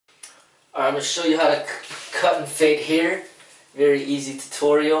Alright, I'm going to show you how to cut and fade hair. Very easy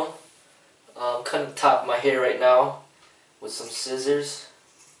tutorial. I'm cutting the top of my hair right now with some scissors.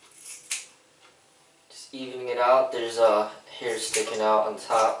 Just evening it out. There's hair sticking out on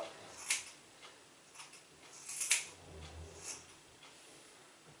top.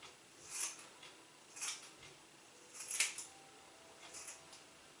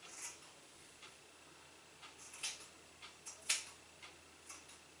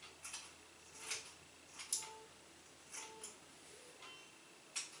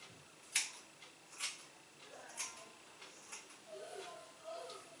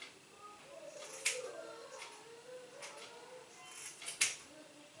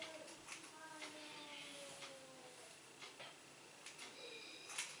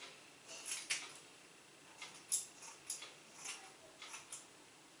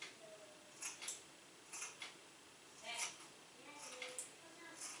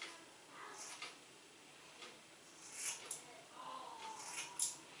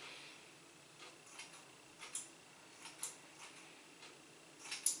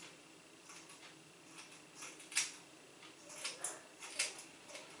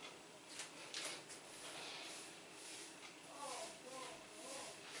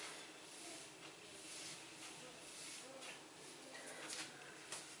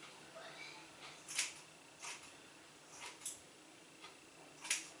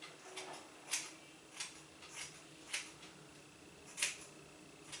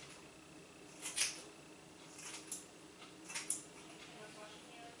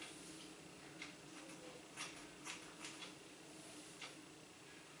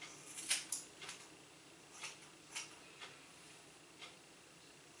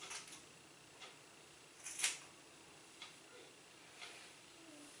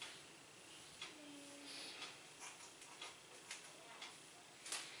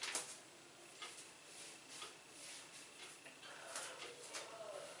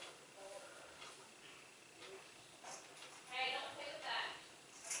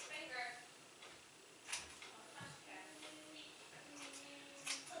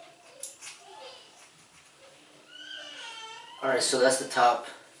 Alright, so that's the top.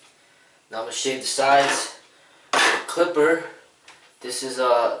 Now I'm going to shave the sides. Clipper. This is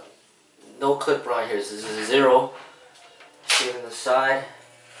no clipper on here. This is a 0. Shaving the side.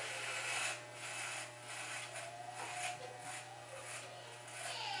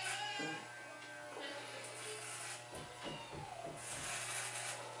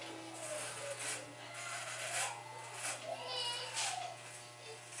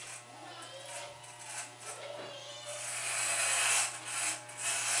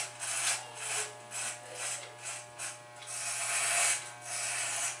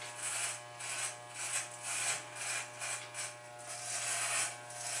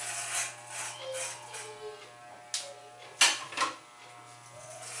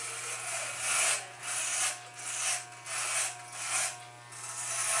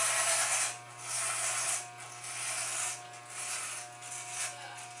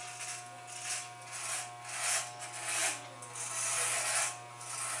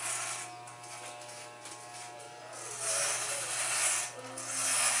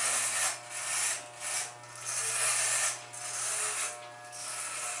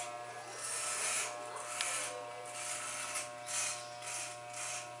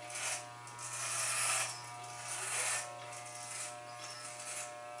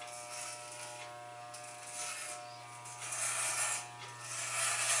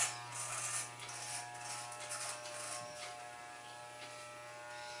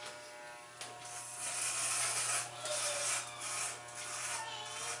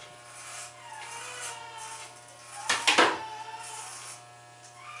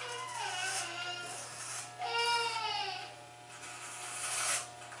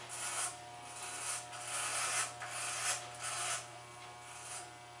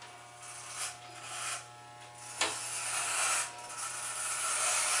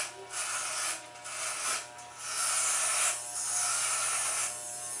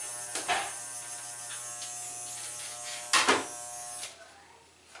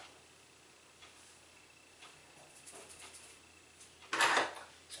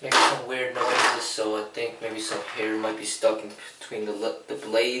 Making some weird noises, so I think maybe some hair might be stuck in between the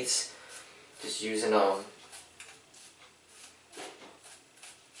blades. Just using a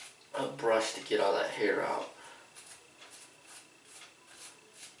brush to get all that hair out.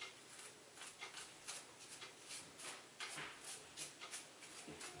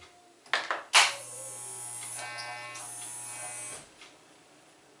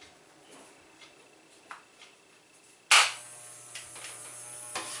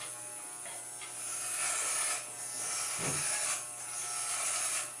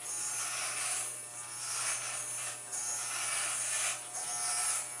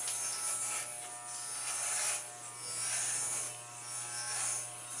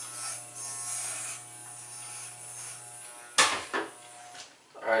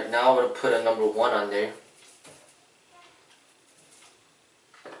 Alright, now I'm going to put a number 1 on there.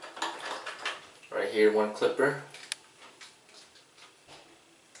 Right here, 1 clipper.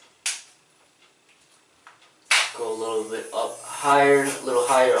 Go a little bit up higher, a little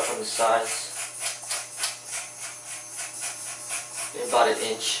higher up on the sides. About an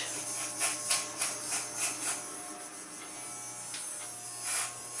inch.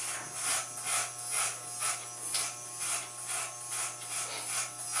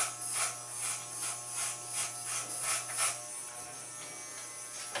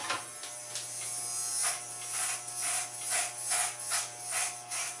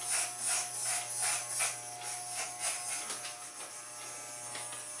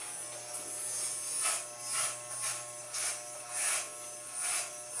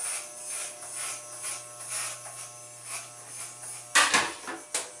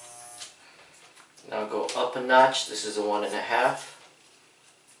 Now go up a notch. This is a 1.5.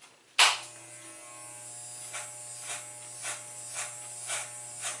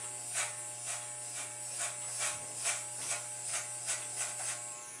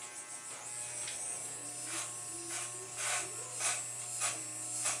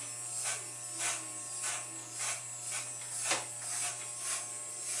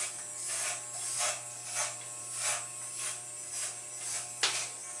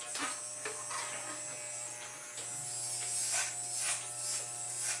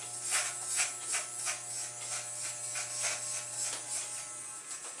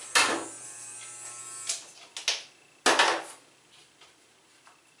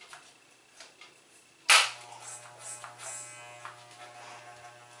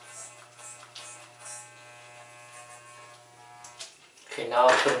 Okay, now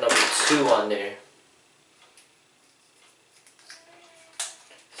I'll put number 2 on there.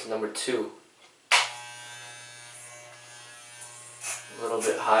 This is number 2. A little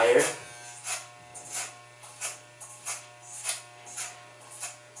bit higher.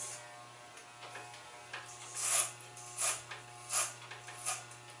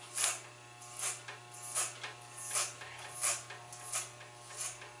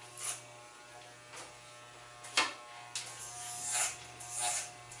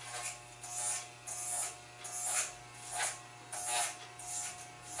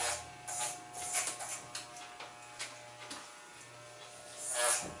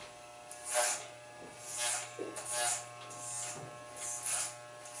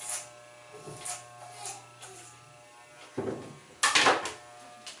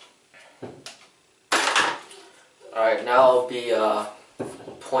 Alright, now it'll be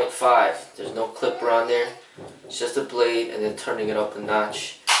 0.5. There's no clipper on there. It's just a blade and then turning it up a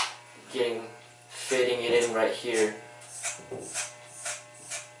notch. Fitting it in right here.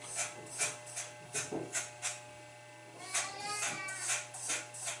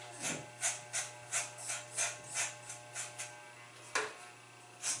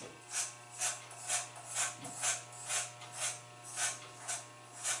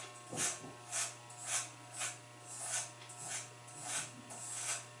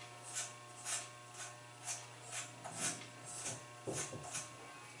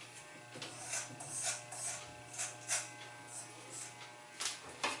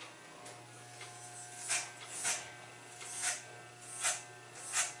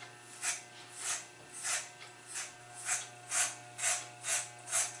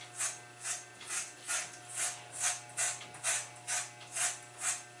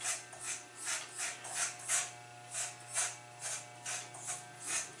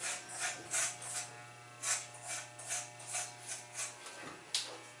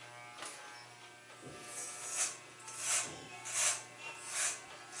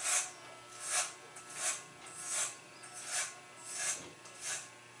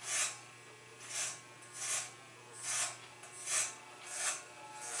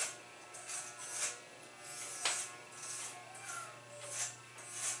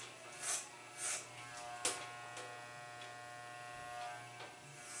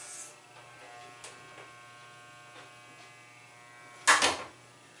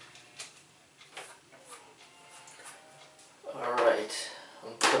 Alright,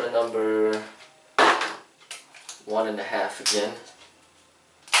 I'm gonna put a number 1.5 again.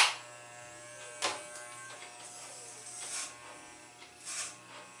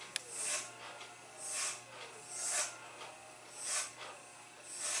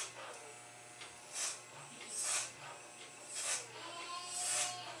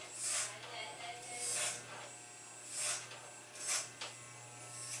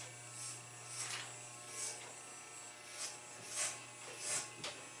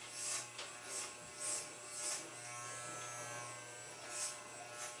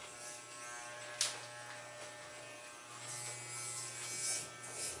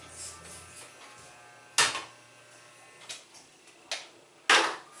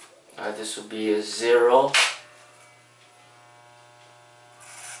 Alright, this will be a 0.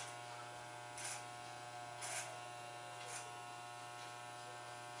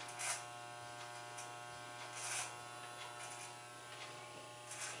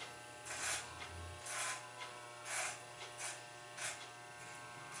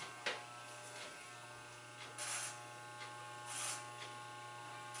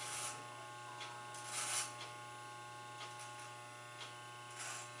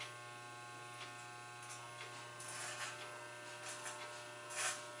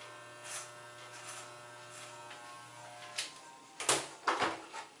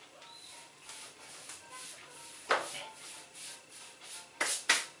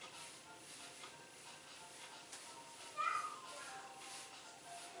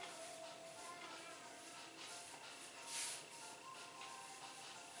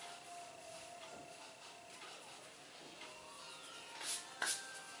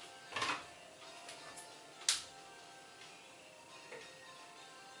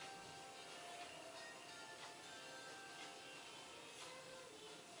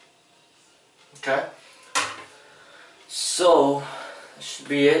 Okay, so that should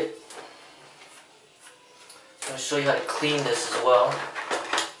be it. I'm going to show you how to clean this as well.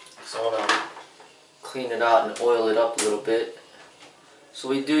 So I want to clean it out and oil it up a little bit. So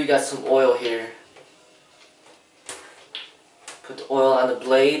we do got some oil here. Put the oil on the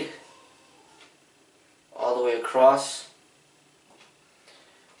blade all the way across.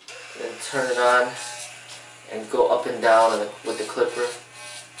 Then turn it on and go up and down with the clipper.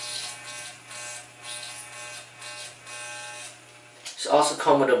 It's also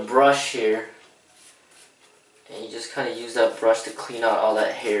come with a brush here, and you just kind of use that brush to clean out all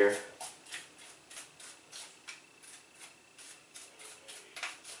that hair.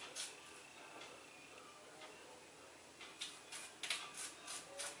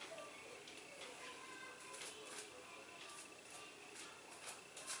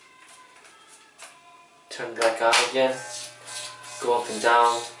 Turn it back on again, go up and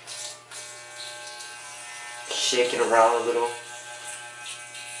down, shake it around a little.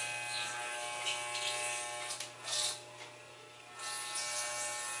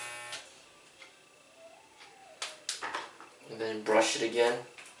 And then brush it again.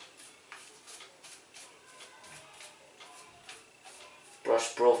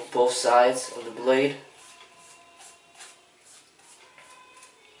 Brush both sides of the blade.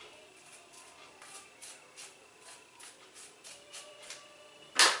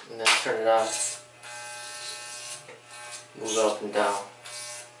 And then turn it on. Move it up and down.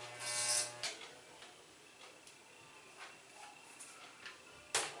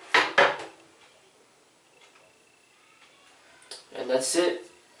 And that's it.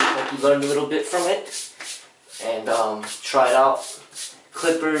 Hope you learned a little bit from it. And try it out.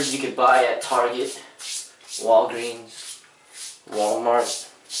 Clippers you could buy at Target, Walgreens, Walmart.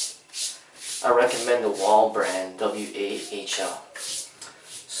 I recommend the Wall brand, W-A-H-L.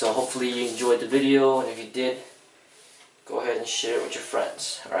 So hopefully you enjoyed the video, and if you did, go ahead and share it with your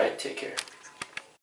friends. Alright, take care.